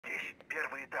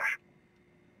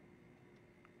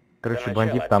Короче,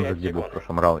 бандит там же, где был в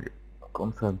прошлом раунде. В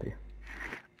каком центре?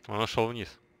 Он ушел вниз.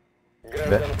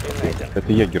 Да?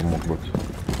 Это егер мог быть.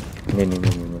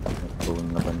 Не-не-не-не, был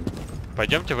на бандит.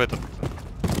 Пойдемте в этот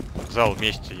зал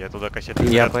вместе, я туда кассеты.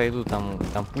 Я пойду, там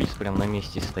пульс прям на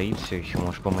месте стоит, все еще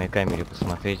можешь по моей камере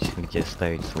посмотреть, где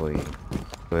ставить свою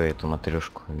эту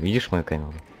матрешку. Видишь мою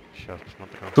камеру? Сейчас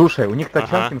посмотрю. Слушай, у них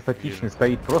тачанкин Ага, статичный вижу.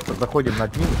 стоит, просто заходим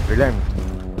над ним, стреляем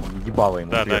в ебало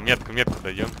ему. Да, сверху. метку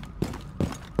дойдем.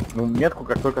 Ну, метку,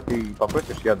 как только ты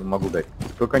попросишь, я могу дать.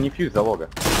 Только не фьюз залога.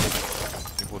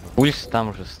 Не буду. Пульс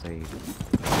там же стоит.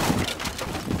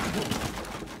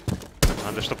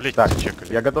 Надо, чтобы лестницу Так,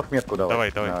 чекали. я готов метку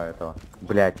давать. Давай. На этого.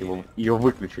 Блять, ее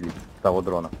выключили с того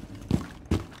дрона.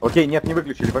 Окей, нет, не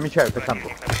выключили, помечаю тачанку.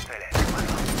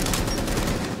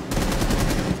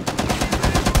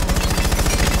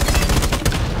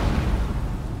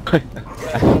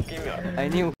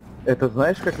 Они... Это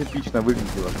знаешь, как эпично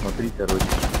выглядело? Смотри, короче.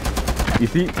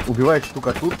 Если убиваешь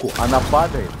штукатурку, она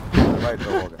падает и убивает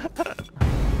залога.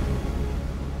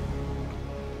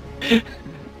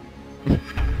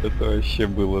 Это вообще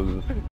было